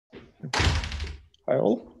Hi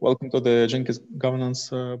all, welcome to the Jenkins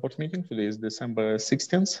Governance Board meeting. Today is December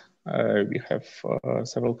 16th. We have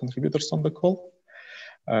several contributors on the call.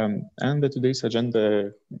 And today's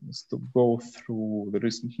agenda is to go through the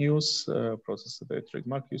recent news, process the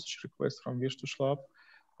trademark usage request from Virtual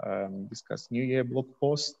discuss New Year blog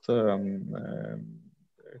post, take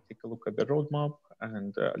a look at the roadmap,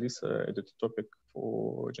 and Alisa added a topic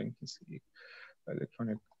for Jenkins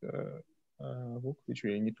electronic book, which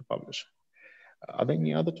we need to publish. Are there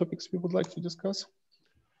any other topics we would like to discuss?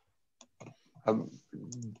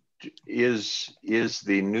 Is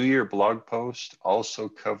the New Year blog post also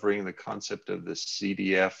covering the concept of the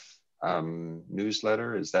CDF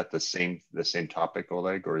newsletter? Is that the same topic,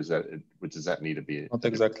 Oleg, or does that need to be not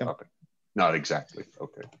exactly topic? Not exactly.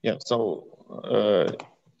 Okay. Yeah. So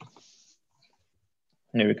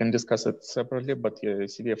yeah, we can discuss it separately, but yeah,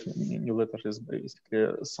 CDF newsletter is basically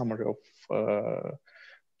a summary of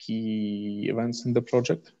key events in the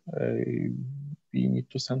project we need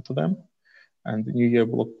to send to them. And the New Year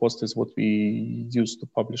blog post is what we use to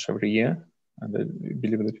publish every year. And I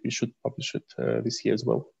believe that we should publish it this year as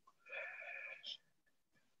well.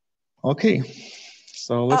 Okay,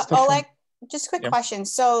 so let's start. Oleg, just a quick question.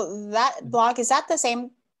 So that blog, is that the same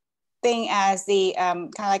thing as the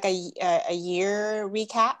kind of like a year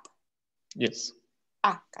recap? Yes.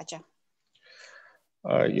 Ah, gotcha.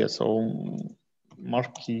 Yeah, so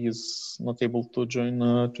Mark is not able to join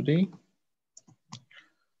today.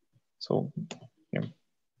 So yeah,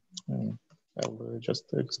 I'll just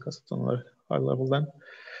discuss it on a high level then.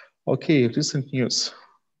 Okay, recent news.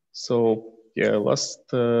 So yeah, last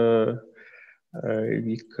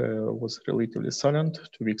week was relatively silent.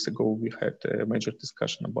 2 weeks ago, we had a major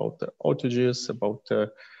discussion about outages, about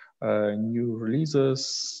new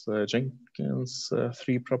releases, Jenkins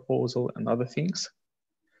 3 proposal, and other things.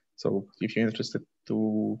 So if you're interested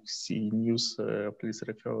to see news, please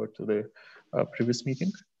refer to the previous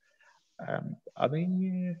meeting. Are there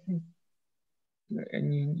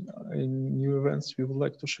any new events we would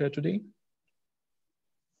like to share today?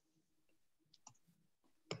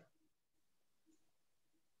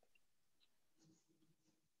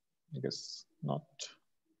 I guess not.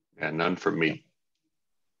 Yeah, none for me.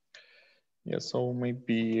 Yeah, so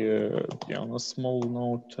maybe yeah, on a small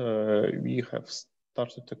note, we have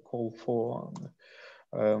started a call for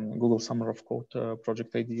Google Summer of Code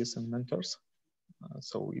project ideas and mentors.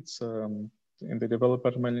 So it's in the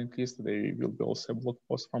developer mailing list. There will be also a blog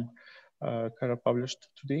post from Kara published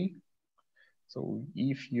today. So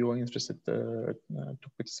if you are interested to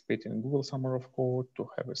participate in Google Summer of Code, to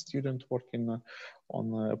have a student working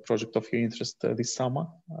on a project of your interest this summer,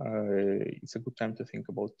 it's a good time to think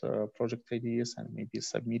about project ideas and maybe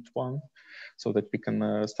submit one so that we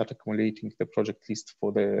can start accumulating the project list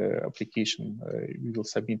for the application we will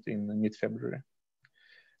submit in mid-February.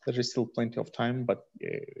 There is still plenty of time, but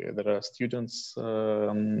there are students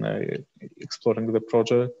exploring the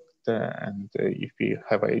project. And if we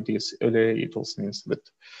have ideas earlier, it also means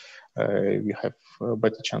that we have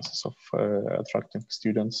better chances of attracting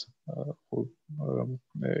students who do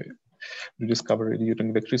discovery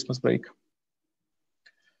during the Christmas break.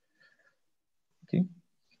 Okay.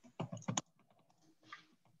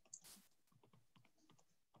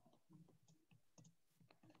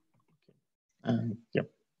 And yeah,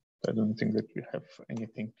 I don't think that we have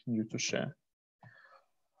anything new to share.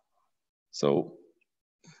 So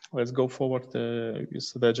let's go forward with the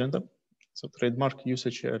agenda. So trademark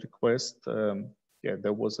usage request, yeah,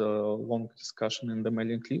 there was a long discussion in the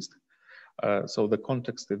mailing list. So the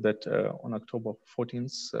context is that on October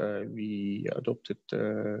 14th, we adopted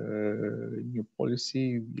a new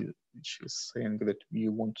policy, which is saying that we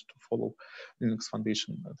want to follow Linux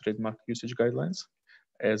Foundation trademark usage guidelines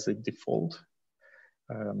as a default.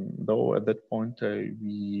 Though at that point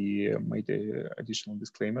we made an additional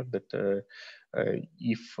disclaimer that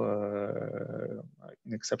if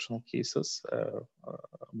in exceptional cases,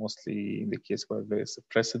 mostly in the case where there's a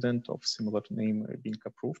precedent of similar name being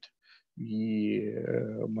approved, we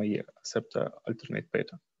may accept an alternate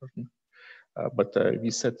pattern. But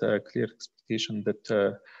we set a clear expectation that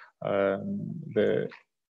the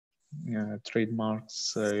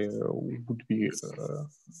trademarks would be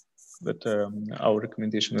that our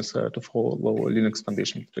recommendation is to follow Linux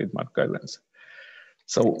Foundation trademark guidelines.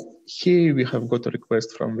 So here we have got a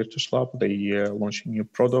request from Virtual. They launch a new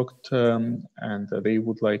product and they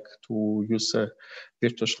would like to use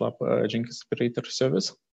Virtual Jenkins operator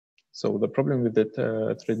service. So the problem with that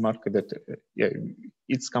trademark is that yeah,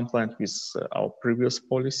 it's compliant with our previous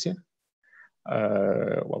policy,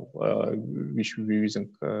 which we were using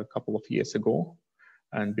a couple of years ago.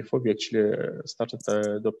 and before we actually started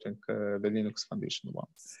adopting the Linux Foundation one.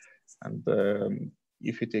 And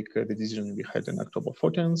if you take the decision we had in October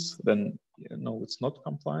 14th, then no, it's not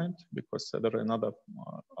compliant because there are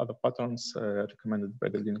other patterns recommended by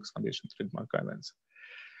the Linux Foundation trademark guidelines.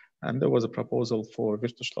 And there was a proposal for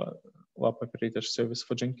virtual lab operator service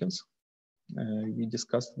for Jenkins. We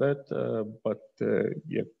discussed that, but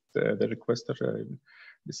yet the requester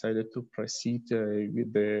decided to proceed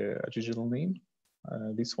with the original name,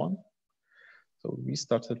 this one. So we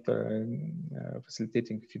started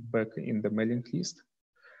facilitating feedback in the mailing list.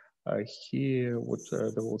 Here, what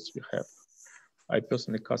the votes we have. I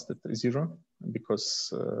personally casted 0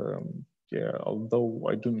 because, yeah, although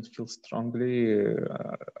I do not feel strongly,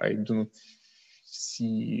 I do not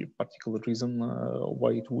see a particular reason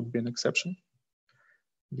why it would be an exception.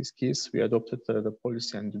 In this case, we adopted the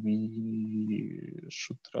policy and we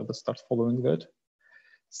should rather start following that.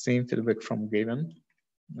 Same feedback from Gavin.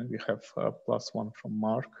 We have +1 from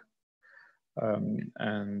Mark.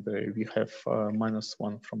 And we have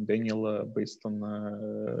 -1 from Daniel based on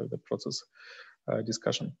the process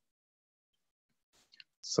discussion.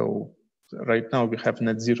 So right now we have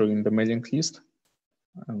net 0 in the mailing list,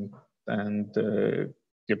 and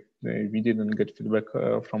yep, we didn't get feedback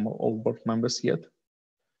from all board members yet.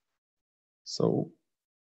 So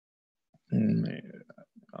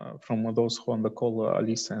from those who on the call,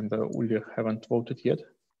 Alice and Uli haven't voted yet,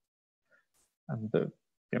 and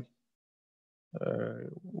yeah,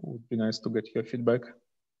 would be nice to get your feedback.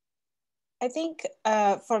 I think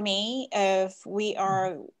for me, if we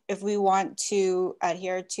want to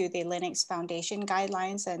adhere to the Linux Foundation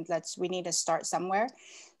guidelines, and we need to start somewhere.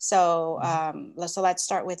 So so let's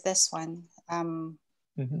start with this one.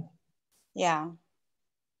 Yeah.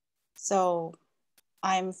 So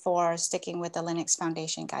I'm for sticking with the Linux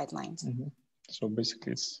Foundation guidelines. So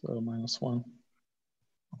basically it's -1.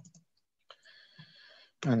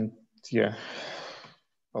 And yeah,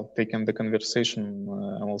 I'll take in the conversation.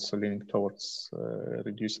 I'm also leaning towards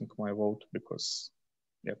reducing my vote because,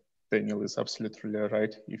 yeah, Daniel is absolutely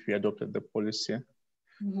right. If we adopted the policy,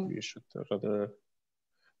 we should rather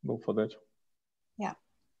go for that. Yeah.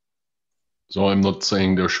 So I'm not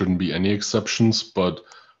saying there shouldn't be any exceptions, but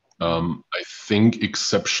I think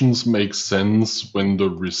exceptions make sense when the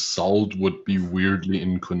result would be weirdly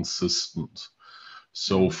inconsistent.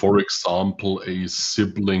 So, for example, a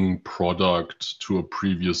sibling product to a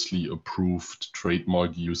previously approved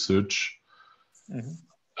trademark usage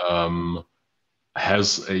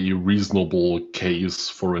has a reasonable case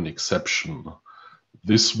for an exception.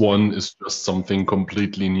 This one is just something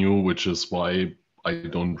completely new, which is why I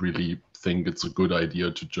don't really think it's a good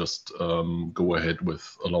idea to just go ahead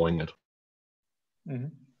with allowing it.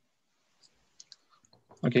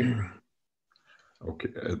 Okay. Okay,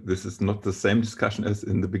 this is not the same discussion as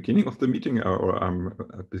in the beginning of the meeting,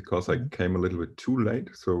 or because I came a little bit too late.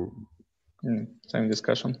 So same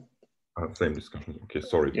discussion. Same discussion. Okay,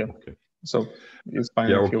 sorry. Yeah. Okay. So it's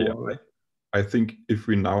fine. Yeah. If okay. I think if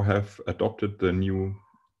we now have adopted the new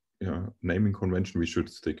naming convention, we should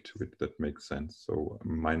stick to it. That makes sense. So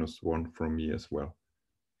 -1 from me as well.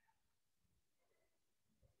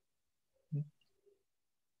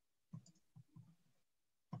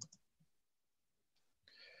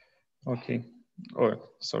 Okay. Oh,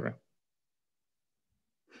 sorry.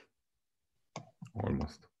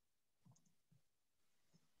 Almost.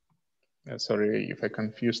 Sorry if I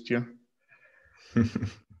confused you.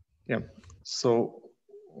 Yeah. So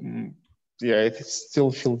yeah, I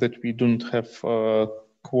still feel that we don't have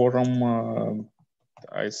quorum.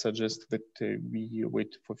 I suggest that we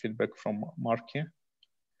wait for feedback from Marky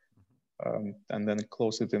and then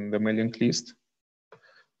close it in the mailing list.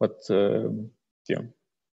 But yeah,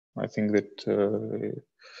 I think that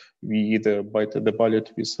we either bite the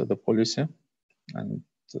bullet with the policy, and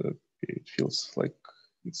it feels like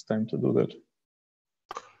it's time to do that.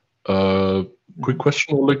 Quick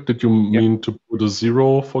question, Oleg, did you mean to put a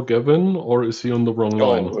 0 for Gavin, or is he on the wrong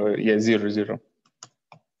line? Yeah, 0, 0.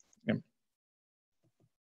 Yeah.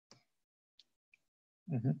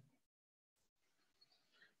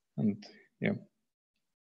 And yeah.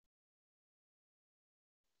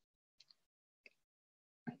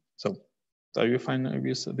 So are you fine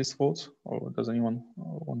with this vote, or does anyone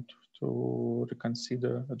want to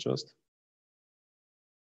reconsider, adjust?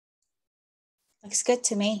 Looks good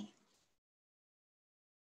to me.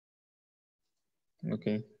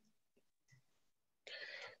 Okay.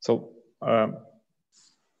 So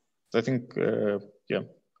I think, yeah,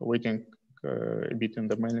 waiting a bit in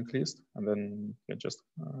the mailing list and then just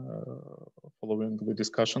following the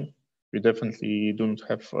discussion. We definitely don't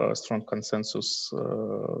have a strong consensus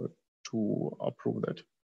to to approve that.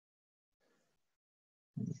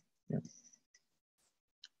 Yeah.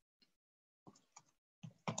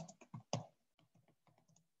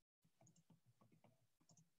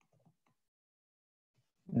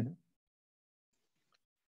 Mm-hmm.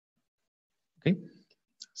 Okay,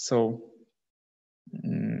 so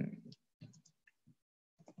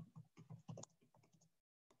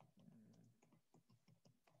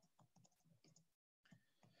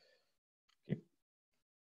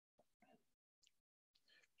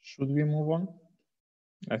should we move on?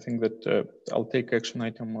 I think that I'll take action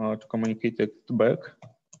item to communicate it back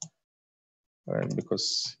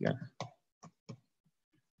because, yeah,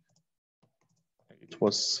 it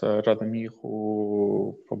was rather me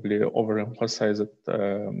who probably overemphasized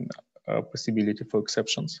possibility for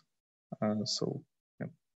exceptions. So yeah,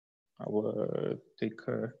 I will take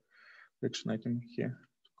action item here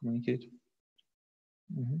to communicate.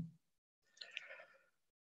 Mm-hmm.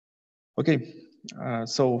 Okay,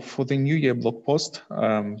 so for the New Year blog post, we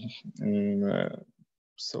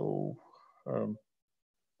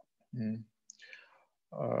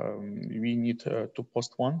need to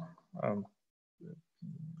post one.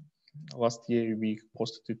 Last year we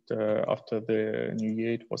posted it after the New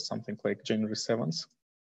Year. It was something like January 7th.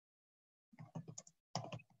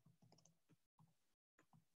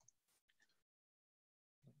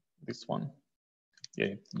 This one,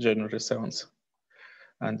 yeah, January 7th.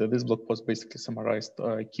 And this blog post basically summarized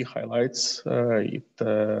key highlights. It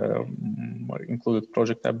included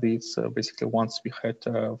project updates, basically ones we had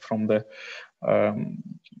from the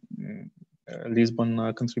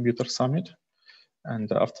Lisbon Contributor Summit.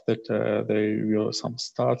 And after that, there were some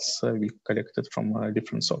stats we collected from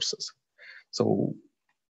different sources. So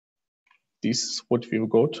this is what we've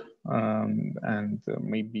got, and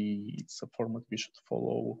maybe it's a format we should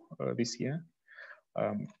follow this year.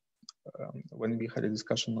 When we had a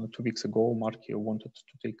discussion 2 weeks ago, Marky wanted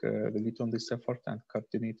to take the lead on this effort and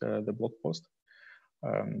coordinate the blog post.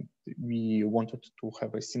 We wanted to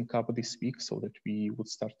have a sync up this week so that we would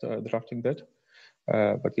start drafting that.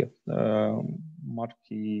 But yeah,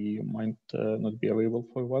 Marky might not be available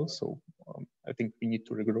for a while, so I think we need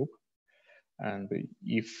to regroup. And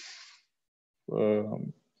if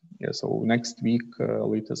yeah, so next week,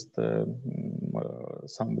 latest,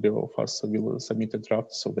 somebody of us will submit a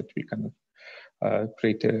draft so that we can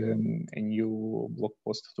create a new blog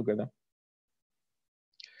post together.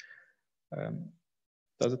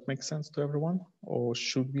 Does it make sense to everyone, or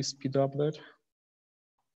should we speed up that?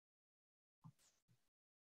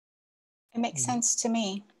 It makes sense to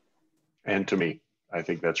me. And to me, I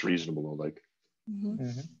think that's reasonable, Oleg. Mm-hmm.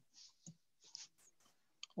 Mm-hmm.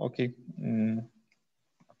 Okay.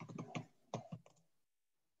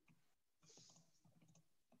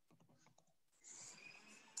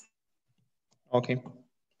 Okay.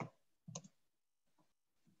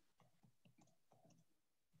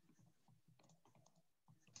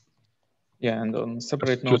 Yeah, and on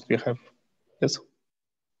separate note, we have, yes?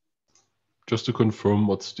 Just to confirm,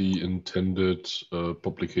 what's the intended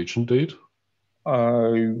publication date?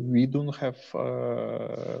 We don't have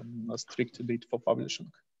a strict date for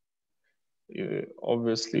publishing.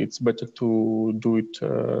 Obviously, it's better to do it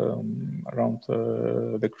around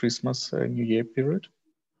the Christmas New Year period.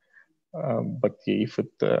 But yeah, if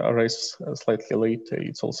it arrives slightly late,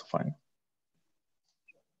 it's also fine.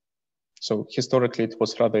 So historically, it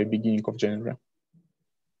was rather beginning of January.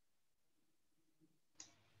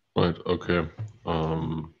 Right, okay.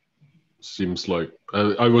 Seems like,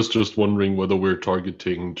 I was just wondering whether we're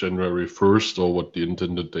targeting January 1st or what the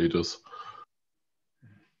intended date is.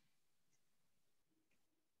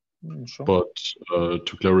 Sure. But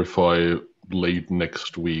to clarify, late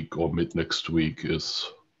next week or mid next week is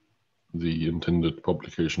the intended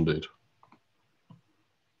publication date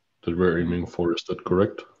that we're aiming for. Is that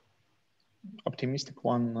correct? Optimistic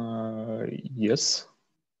one, yes.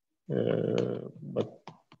 But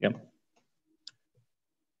yeah.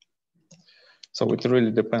 So it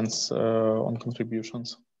really depends on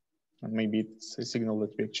contributions. And maybe it's a signal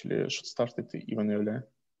that we actually should start it even earlier.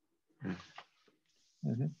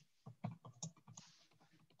 Mm-hmm.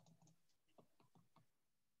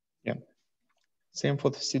 Yeah. Same for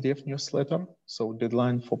the CDF newsletter. So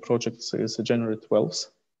deadline for projects is January 12th.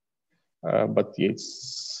 But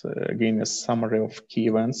it's again a summary of key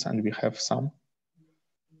events, and we have some.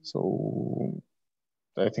 So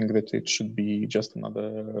I think that it should be just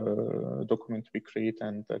another document we create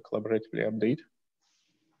and collaboratively update.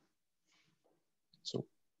 So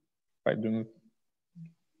I do not.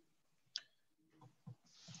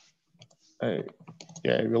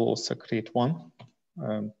 Yeah, I will also create one.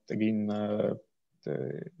 Again,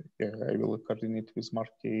 yeah, I will coordinate with Mark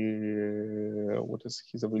what is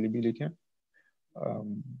his availability.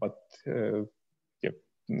 But yeah,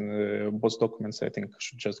 both documents I think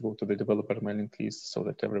should just go to the developer mailing list so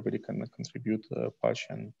that everybody can contribute a patch,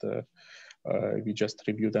 and we just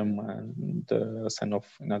review them and sign off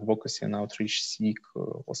in advocacy and outreach seek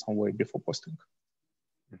or some way before posting.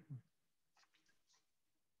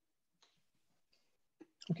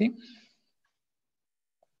 Okay.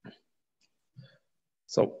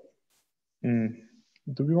 So, do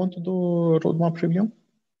we want to do a roadmap review?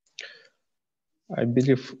 I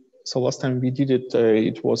believe so. Last time we did it,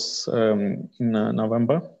 it was in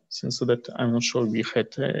November. Since that, I'm not sure we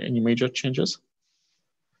had any major changes.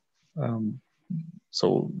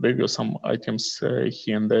 So there were some items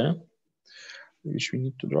here and there which we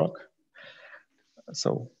need to drag.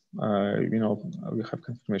 So you know, we have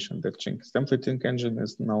confirmation that Jenkins templating engine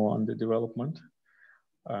is now under development.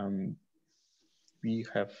 We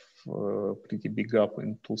have pretty big gap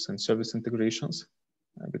in tools and service integrations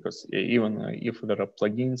because even if there are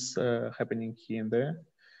plugins happening here and there,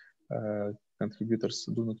 contributors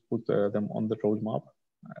do not put them on the roadmap.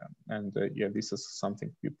 And yeah, this is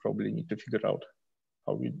something we probably need to figure out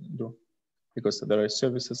how we do, because there are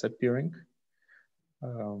services appearing,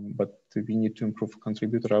 but we need to improve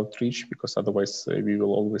contributor outreach, because otherwise we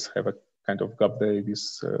will always have a kind of gap there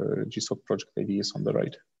with GSOC project ideas on the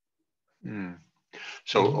right.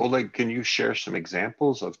 So Oleg, can you share some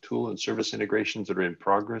examples of tool and service integrations that are in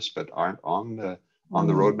progress but aren't on the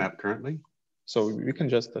roadmap currently? So we can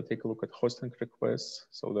just take a look at hosting requests.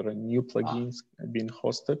 So there are new plugins being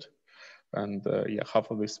hosted, and yeah,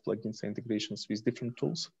 half of these plugins are integrations with different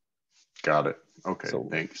tools. Got it. Okay, so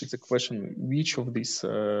thanks. It's a question, which of these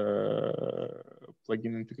plugin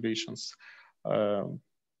integrations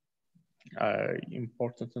are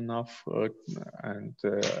important enough and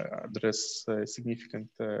address a significant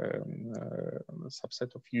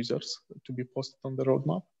subset of users to be posted on the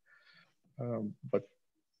roadmap. But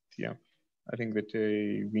yeah, I think that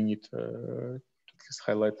we need to at least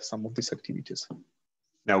highlight some of these activities.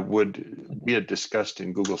 Now, we had discussed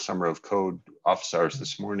in Google Summer of Code office hours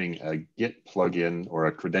this morning a Git plugin or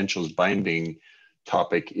a credentials binding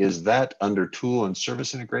topic. Is that under tool and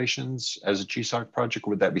service integrations as a GSOC project,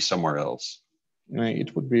 or would that be somewhere else?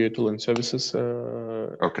 It would be a tool and services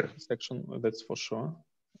okay. section, that's for sure.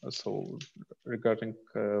 So regarding,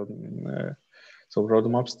 so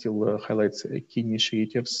roadmap still highlights key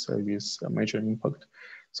initiatives with a major impact.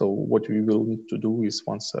 So what we will need to do is,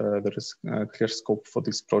 once there is a clear scope for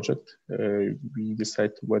this project, we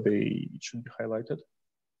decide whether it should be highlighted.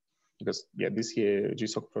 Because yeah, this year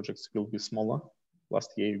GSOC projects will be smaller.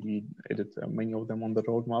 Last year we added many of them on the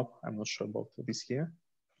roadmap. I'm not sure about this year.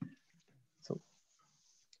 So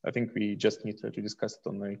I think we just need to discuss it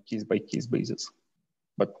on a case-by-case basis.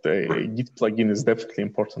 But Git plugin is definitely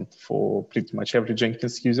important for pretty much every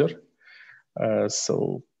Jenkins user.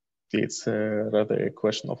 So it's rather a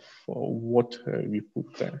question of what we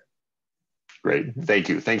put there. Great, thank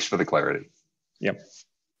you. Thanks for the clarity. Yeah.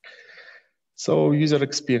 So user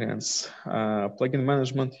experience, plugin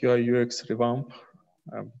management, UI UX revamp.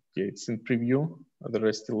 Yeah, it's in preview. There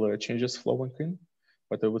are still changes flowing in,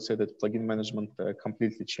 but I would say that plugin management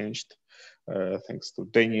completely changed thanks to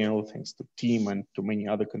Daniel, thanks to Tim, and to many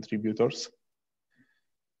other contributors.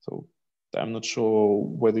 So I'm not sure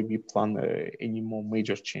whether we plan any more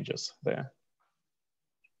major changes there.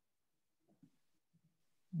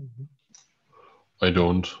 I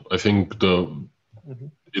don't. I think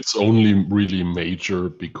it's only really major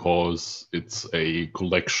because it's a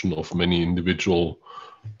collection of many individually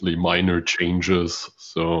minor changes.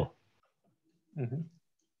 So.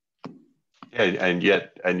 Yeah, and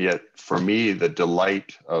yet for me, the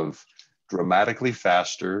delight of dramatically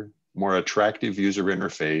faster, more attractive user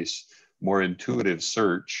interface, more intuitive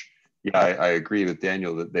search. Yeah, I agree with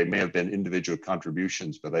Daniel that they may have been individual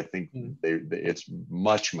contributions, but I think it's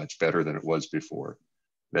much, much better than it was before.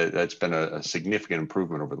 That's been a significant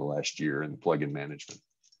improvement over the last year in plugin management.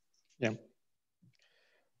 Yeah,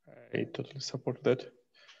 I totally support that.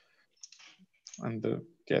 And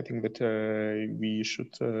yeah, I think that we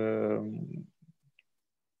should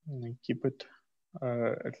keep it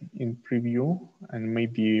in preview and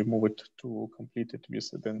maybe move it to complete it with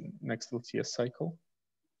the next LTS cycle.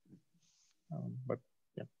 But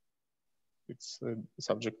yeah, it's a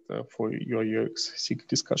subject for UI UX SIG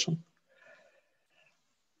discussion.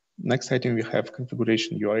 Next item, we have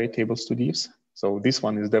configuration UI tables to divs. So this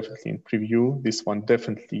one is definitely in preview. This one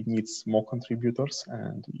definitely needs more contributors.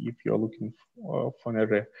 And if you're looking for an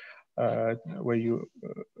area where you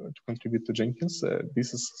to contribute to Jenkins,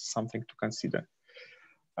 this is something to consider.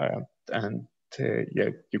 And yeah,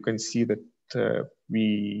 you can see that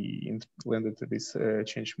we implemented this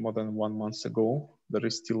change more than 1 month ago. There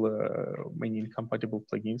is still many incompatible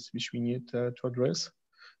plugins which we need to address.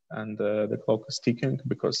 And the clock is ticking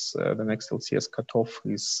because the next LCS cutoff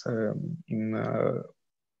is in a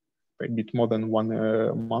bit more than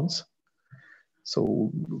 1 month.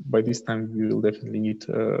 So by this time, we will definitely need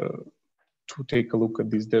to take a look at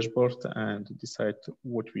this dashboard and decide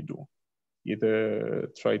what we do. Either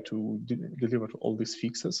try to deliver all these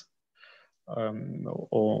fixes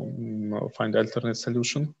or find alternate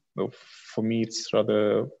solution. For me, it's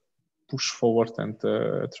rather push forward and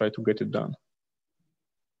try to get it done.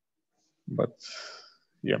 But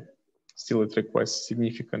yeah, still it requires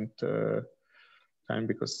significant time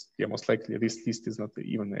because yeah, most likely this list is not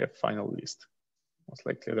even a final list. Most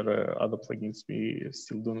likely there are other plugins we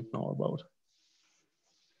still do not know about.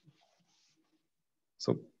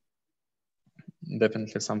 So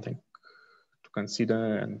definitely something to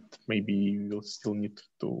consider, and maybe we'll still need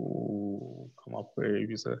to come up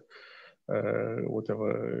with a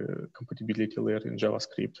whatever compatibility layer in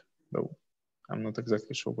JavaScript, though I'm not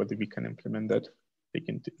exactly sure whether we can implement that, like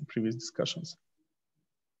in previous discussions.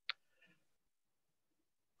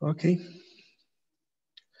 Okay.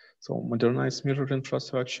 So modernized mirror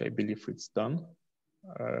infrastructure, I believe it's done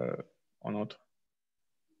or not.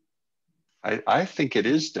 I think it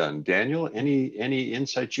is done. Daniel, any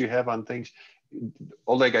insights you have on things?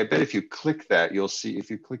 Oleg, I bet if you click that, you'll see, if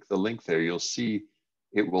you click the link there, you'll see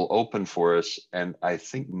it will open for us. And I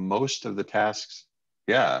think most of the tasks,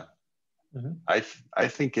 yeah, I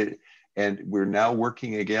think it, and we're now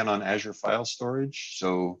working again on Azure file storage.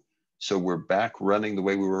 So we're back running the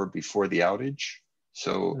way we were before the outage.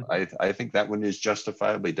 So I think that one is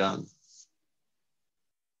justifiably done.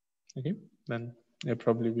 Okay, then yeah,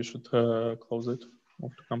 probably we should close it.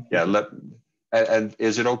 Yeah, and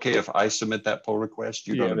is it okay if I submit that pull request?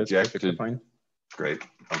 You don't that's object perfectly fine. Great.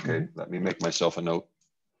 Okay, let me make myself a note.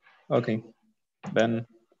 Okay, then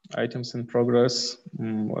items in progress,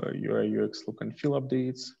 UI UX look and feel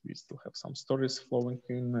updates. We still have some stories flowing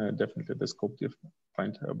in. Definitely the scope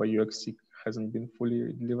defined by UX hasn't been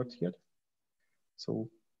fully delivered yet. So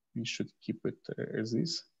we should keep it as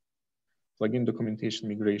is. Plugin documentation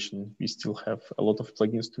migration, we still have a lot of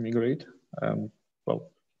plugins to migrate.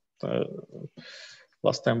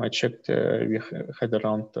 Last time I checked, we had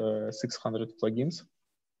around 600 plugins.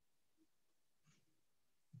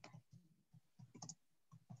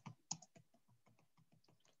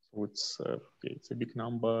 So it's a big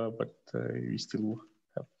number, but we still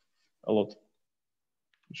have a lot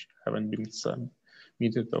which haven't been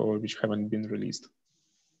submitted or which haven't been released.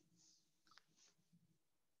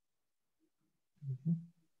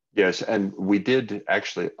 Yes, and we did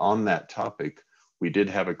actually, on that topic, we did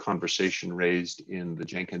have a conversation raised in the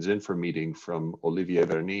Jenkins Info meeting from Olivier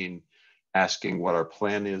Vernin asking what our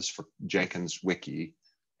plan is for Jenkins Wiki.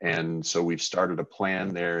 And so we've started a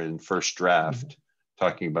plan there in first draft,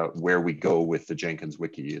 talking about where we go with the Jenkins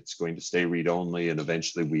Wiki. It's going to stay read-only, and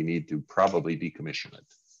eventually we need to probably decommission it.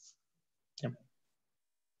 Yeah.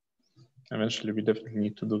 Eventually we definitely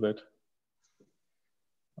need to do that.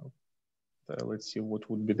 Let's see what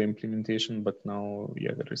would be the implementation, but now,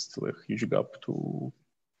 yeah, there is still a huge gap to,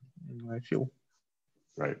 I feel.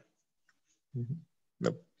 Right.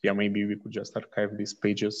 Yeah, maybe we could just archive these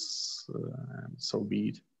pages, and so be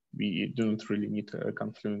it. We do not really need a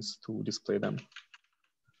Confluence to display them.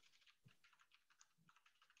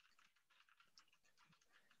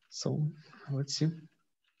 So let's see.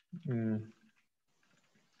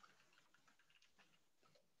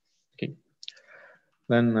 Okay.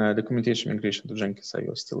 Then documentation migration to Jenkins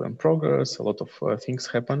IO is still in progress. A lot of things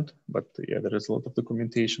happened, but yeah, there is a lot of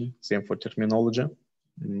documentation. Same for terminology.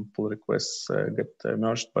 Pull requests get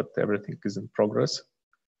merged, but everything is in progress.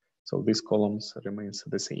 So these columns remains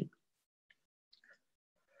the same.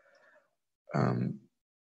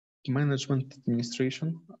 Management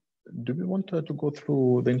administration. Do we want to go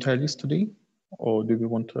through the entire list today, or do we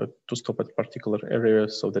want to stop at particular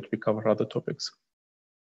areas so that we cover other topics?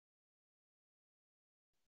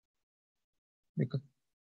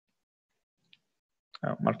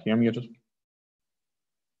 Mark, you're muted.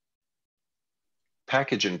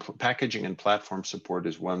 Packaging and platform support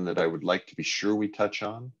is one that I would like to be sure we touch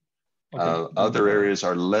on. Okay. Other areas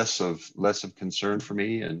are less of concern for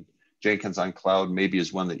me, and Jenkins on Cloud maybe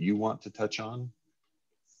is one that you want to touch on.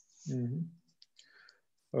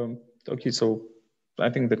 Okay, so I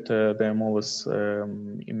think that they're more or less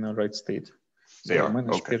in the right state. They are,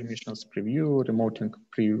 manage okay. permissions preview, remoting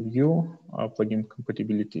preview, plugin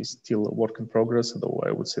compatibility is still a work in progress, though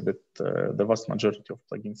I would say that the vast majority of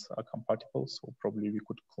plugins are compatible, so probably we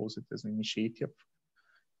could close it as an initiative.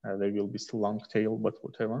 There will be still long tail, but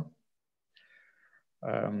whatever.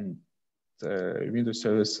 The Windows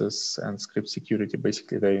services and script security,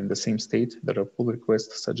 basically they're in the same state. There are pull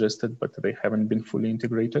requests suggested, but they haven't been fully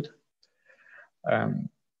integrated.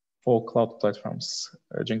 For cloud platforms,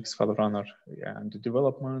 Jenkins file runner and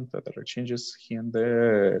development, there are changes here and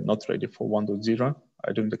there, not ready for 1.0.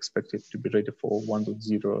 I don't expect it to be ready for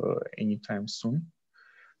 1.0 anytime soon.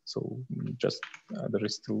 So just there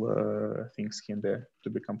is still things here and there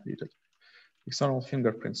to be completed. External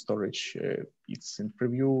fingerprint storage, it's in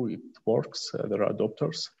preview, it works, there are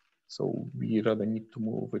adopters. So we rather need to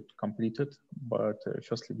move it completed, but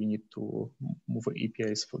firstly we need to move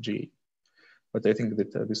APIs for GA. But I think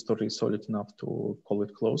that the story is solid enough to call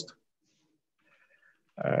it closed.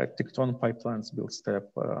 Tecton pipelines build step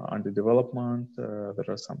under development. There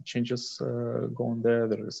are some changes going there.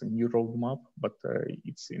 There is a new roadmap, but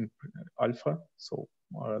it's in alpha, so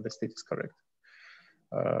the state is correct.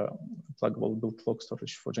 Pluggable build log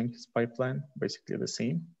storage for Jenkins pipeline, basically the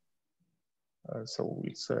same. So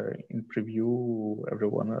it's in preview,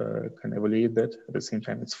 everyone can evaluate that. At the same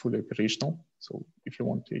time, it's fully operational. So if you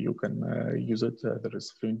want to, you can use it. There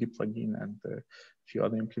is Fluentd plugin and a few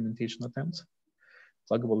other implementation attempts.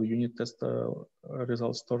 Pluggable unit test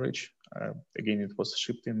result storage. Again, it was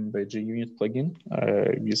shipped in the JUnit plugin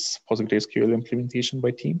with PostgreSQL implementation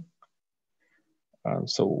by team.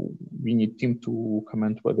 So we need team to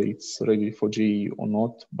comment whether it's ready for GE or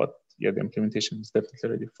not, but yeah, the implementation is definitely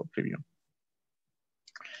ready for preview.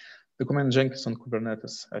 Document Jenkins on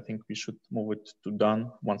Kubernetes, I think we should move it to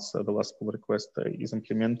done once the last pull request is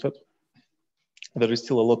implemented. There is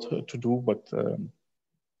still a lot to do, but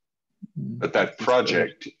that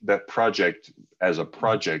project as a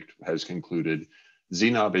project has concluded.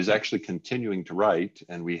 Zenob is actually continuing to write,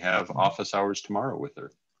 and we have office hours tomorrow with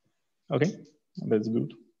her. Okay, that's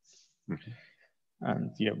good. Mm-hmm.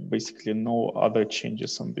 And yeah, basically no other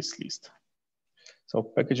changes on this list. So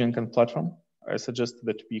packaging and platform, I suggest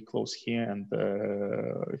that we close here and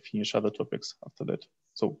finish other topics after that.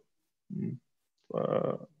 So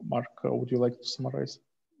Mark, would you like to summarize?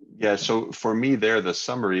 Yeah, so for me there, the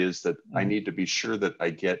summary is that I need to be sure that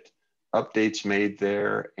I get updates made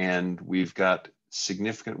there, and we've got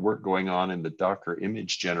significant work going on in the Docker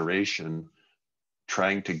image generation,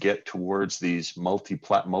 trying to get towards these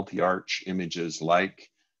multi-arch images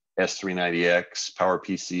like S390X,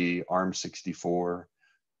 PowerPC, ARM64,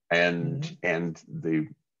 and the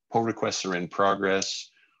pull requests are in progress.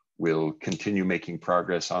 We'll continue making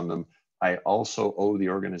progress on them. I also owe the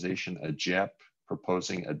organization a JEP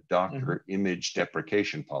proposing a Docker image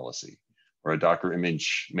deprecation policy or a Docker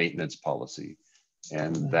image maintenance policy.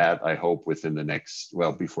 And that I hope within the next,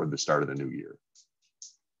 well, before the start of the new year.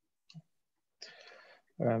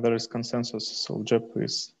 There is consensus, so JEP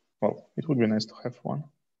is, well, it would be nice to have one.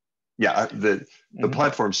 Yeah, the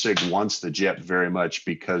platform SIG wants the JEP very much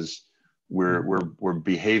because we're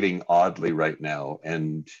behaving oddly right now,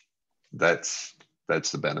 and that's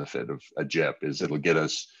the benefit of a JEP, is it'll get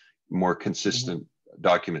us more consistent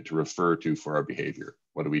document to refer to for our behavior.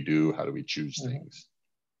 What do we do? How do we choose things?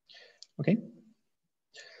 Okay.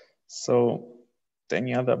 So,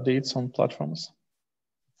 any other updates on platforms?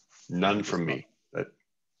 None from me.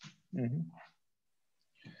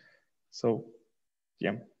 So,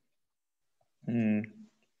 yeah.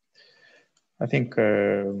 I think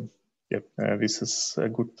this is a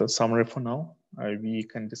good summary for now. We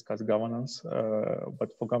can discuss governance,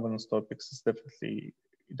 but for governance topics, it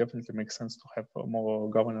definitely makes sense to have more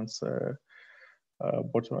governance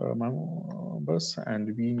board members,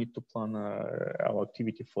 and we need to plan our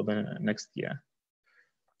activity for the next year.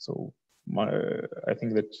 So I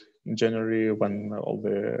think that in January, when all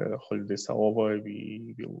the holidays are over,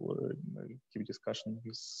 we will give discussion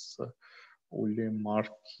with Uli,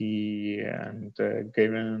 Marky, and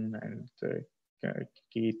Gavin, and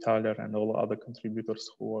Kay, Tyler, and all other contributors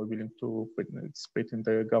who are willing to participate in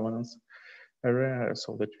the governance area,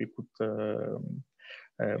 so that we could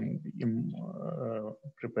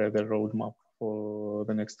prepare the roadmap for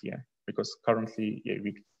the next year. Because currently,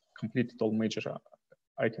 we completed all major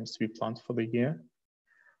items we planned for the year.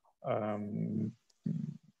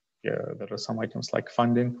 There are some items like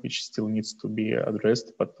funding, which still needs to be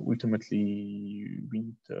addressed, but ultimately we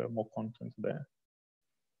need more content there.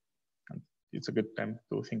 And it's a good time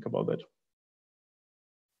to think about that.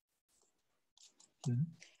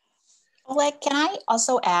 Oleg, can I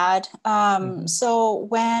also add? So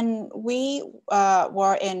when we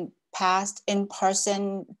were in past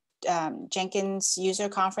in-person Jenkins user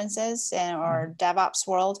conferences or DevOps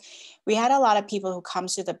World, we had a lot of people who come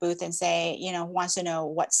to the booth and say, wants to know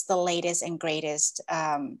what's the latest and greatest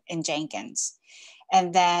in Jenkins.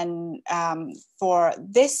 And then for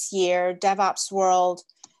this year, DevOps World,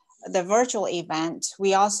 the virtual event,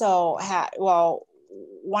 we also had,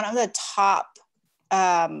 one of the top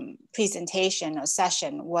presentation or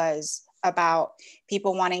session was about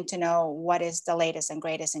people wanting to know what is the latest and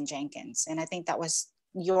greatest in Jenkins. And I think that was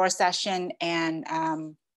your session and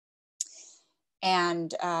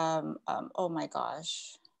oh my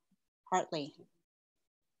gosh, Hartley.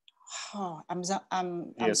 Oh, I'm so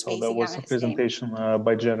there spacing was out a his presentation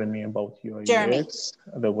by Jeremy about UI Jeremy. UX.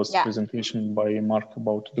 There was a presentation by Mark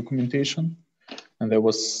about documentation, and there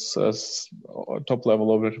was a top level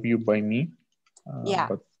overview by me.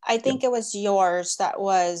 I think it was yours that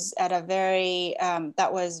was at a very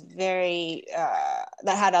that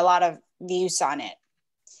had a lot of views on it.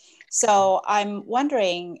 So I'm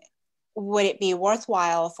wondering, would it be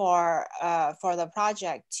worthwhile for the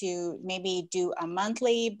project to maybe do a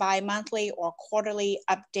monthly, bi-monthly, or quarterly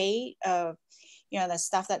update of the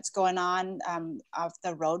stuff that's going on of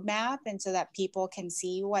the roadmap, and so that people can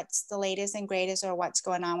see what's the latest and greatest or what's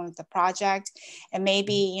going on with the project? And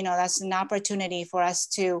maybe that's an opportunity for us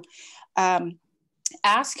to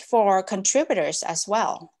ask for contributors as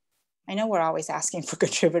well. I know we're always asking for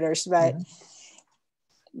contributors,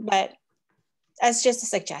 but that's just a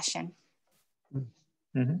suggestion.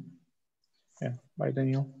 Yeah, bye,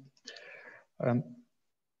 Daniel.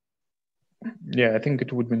 Yeah, I think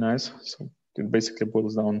it would be nice. So it basically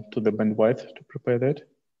boils down to the bandwidth to prepare that.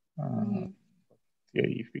 Yeah,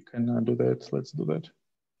 if we can do that, let's do that.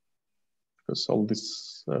 Because all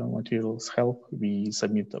these materials help. We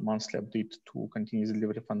submit a monthly update to Continuous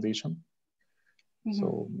Delivery Foundation.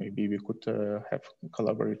 So maybe we could have a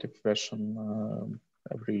collaborative version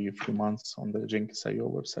every few months on the Jenkins.io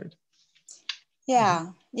website. Yeah.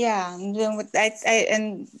 And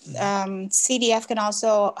CDF can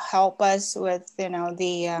also help us with the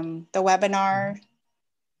webinar,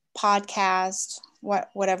 podcast,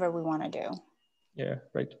 whatever we want to do. Yeah,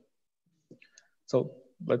 right. So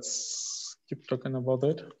let's keep talking about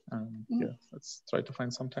that, and yeah, let's try to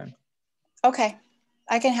find some time. Okay,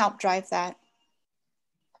 I can help drive that.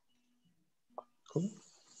 Cool.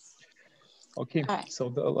 Okay, so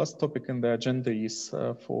the last topic in the agenda is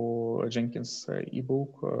for Jenkins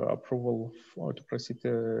ebook approval to proceed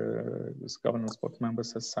with governance board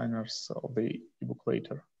members as signers of the ebook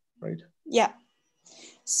later, right? Yeah.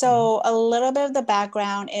 So a little bit of the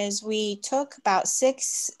background is we took about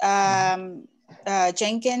 6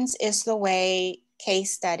 Jenkins is the way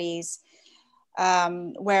case studies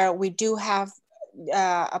where we do have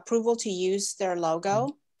approval to use their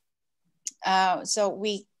logo. So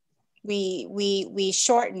we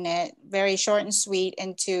shorten it, very short and sweet,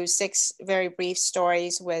 into 6 very brief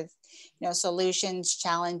stories with solutions,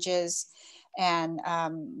 challenges, and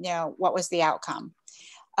what was the outcome.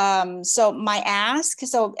 So my ask,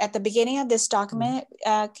 so at the beginning of this document,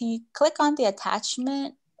 can you click on the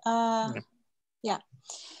attachment? Yeah.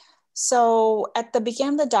 So at the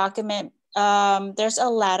beginning of the document, there's a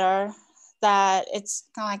letter that it's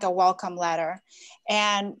kind of like a welcome letter.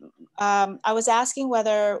 And I was asking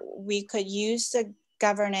whether we could use the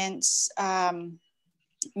governance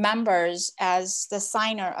members as the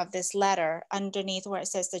signer of this letter underneath where it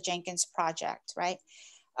says the Jenkins project, right?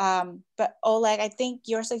 But Oleg, I think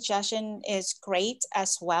your suggestion is great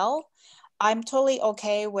as well. I'm totally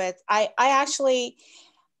okay with, I actually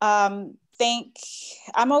think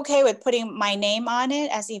I'm okay with putting my name on it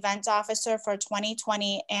as event officer for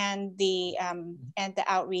 2020 and the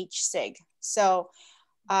outreach SIG. So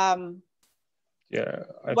yeah,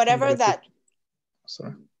 whatever that,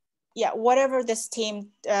 sorry. Yeah, whatever this team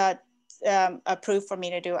approved for me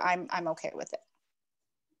to do, I'm okay with it.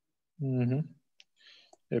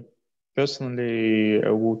 Yeah, personally, I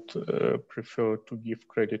would prefer to give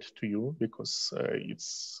credit to you because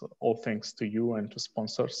it's all thanks to you and to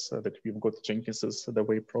sponsors that we've got Jenkins' the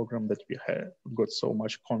way program, that we have got so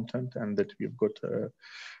much content and that we've got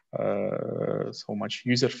so much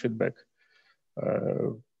user feedback.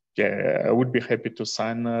 Yeah, I would be happy to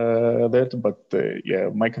sign that, but yeah,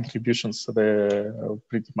 my contributions they're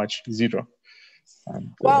pretty much zero.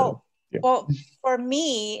 And, well, yeah. Well, for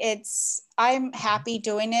me, I'm happy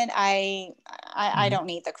doing it. I don't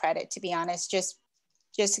need the credit, to be honest. Just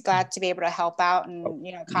glad to be able to help out and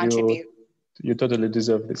contribute. You totally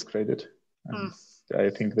deserve this credit. And I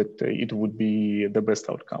think that it would be the best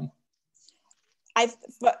outcome.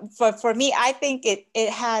 For me, I think it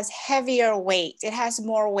has heavier weight. It has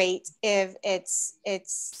more weight if it's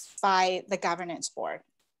by the governance board.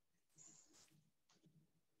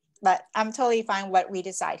 But I'm totally fine what we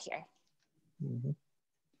decide here. Mm-hmm.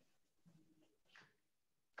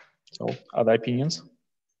 So, other opinions?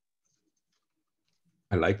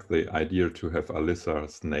 I like the idea to have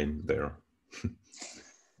Alyssa's name there.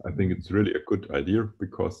 I think it's really a good idea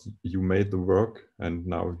because you made the work and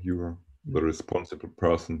now you're the responsible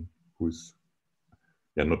person who's,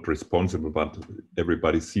 yeah, not responsible, but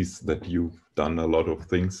everybody sees that you've done a lot of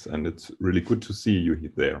things and it's really good to see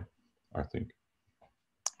you there, I think.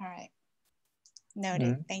 All right. Noted.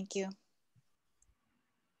 Mm-hmm. Thank you.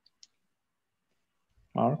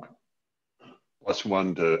 Mark?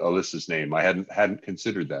 +1 to Alyssa's name. I hadn't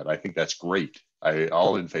considered that. I think that's great.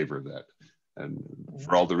 All in favor of that. And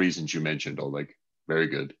for all the reasons you mentioned, Oleg, very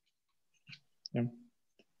good. Yeah.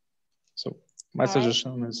 So my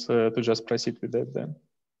suggestion is to just proceed with that then.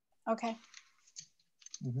 Okay.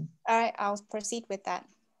 Mm-hmm. All right, I'll proceed with that.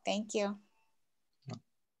 Thank you.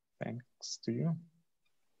 Thanks to you.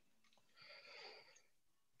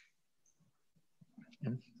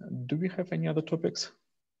 Do we have any other topics?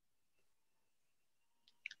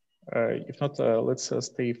 If not, let's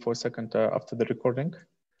stay for a second after the recording.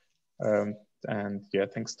 And yeah,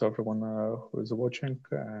 thanks to everyone who is watching,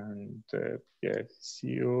 and yeah, see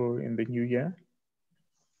you in the new year.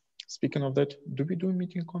 Speaking of that, do we do a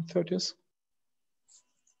meeting on 30th?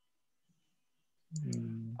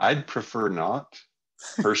 I'd prefer not,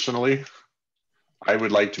 personally. I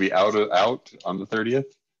would like to be out on the 30th.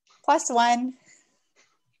 +1.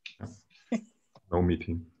 No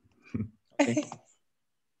meeting. Okay.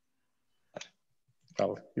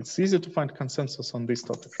 Well, it's easy to find consensus on this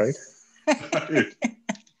topic, right?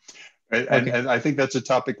 And I think that's a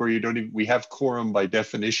topic where we have quorum by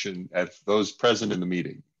definition at those present in the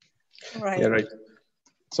meeting. Right. Yeah, right.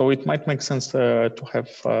 So it might make sense to have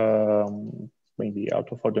maybe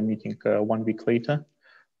out of order meeting 1 week later.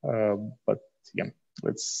 But yeah,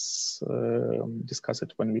 let's discuss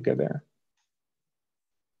it when we get there.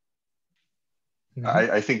 Mm-hmm.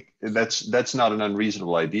 I think that's not an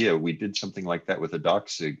unreasonable idea. We did something like that with the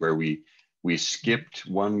DocSig where we skipped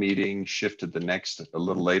one meeting, shifted the next a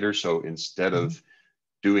little later. So instead of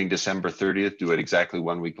doing December 30th, do it exactly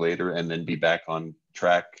 1 week later and then be back on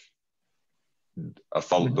track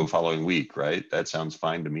the following week, right? That sounds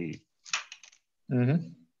fine to me. Mm-hmm.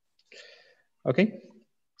 Okay,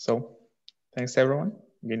 so thanks everyone.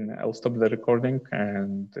 Again, I'll stop the recording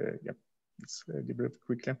and yeah, let's debrief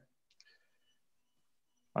quickly.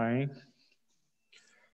 Bye.